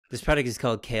This product is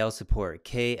called KL Support.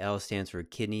 KL stands for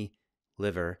kidney,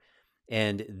 liver,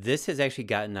 and this has actually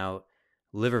gotten out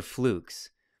liver flukes.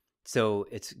 So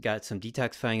it's got some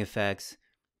detoxifying effects,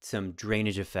 some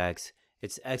drainage effects.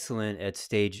 It's excellent at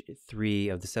stage 3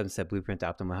 of the 7-step blueprint to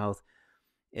optimal health.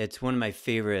 It's one of my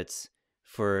favorites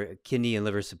for kidney and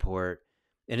liver support.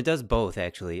 And it does both,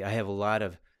 actually. I have a lot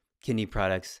of kidney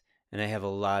products and I have a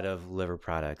lot of liver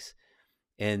products.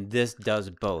 And this does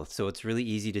both. So it's really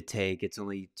easy to take. It's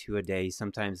only 2 a day.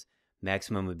 Sometimes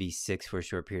maximum would be 6 for a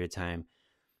short period of time.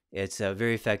 It's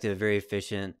very effective, very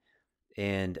efficient.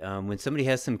 And when somebody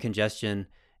has some congestion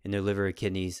in their liver or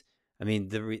kidneys, I mean,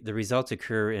 the results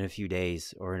occur in a few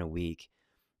days or in a week.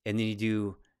 And then you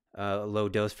do a low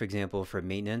dose, for example, for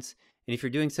maintenance. And if you're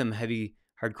doing some heavy,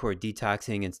 hardcore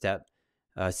detoxing in step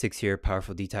 6 here,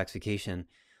 powerful detoxification,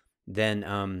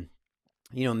 then,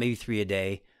 maybe 3 a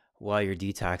day while you're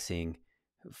detoxing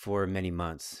for many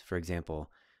months, for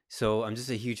example. So I'm just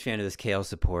a huge fan of this KL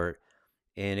support,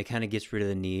 and it kind of gets rid of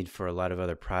the need for a lot of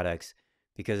other products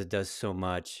because it does so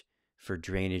much for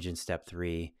drainage in step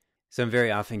 3. So I'm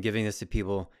very often giving this to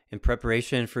people in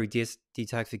preparation for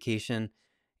detoxification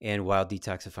and while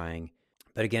detoxifying.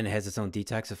 But again, it has its own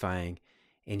detoxifying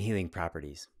and healing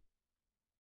properties.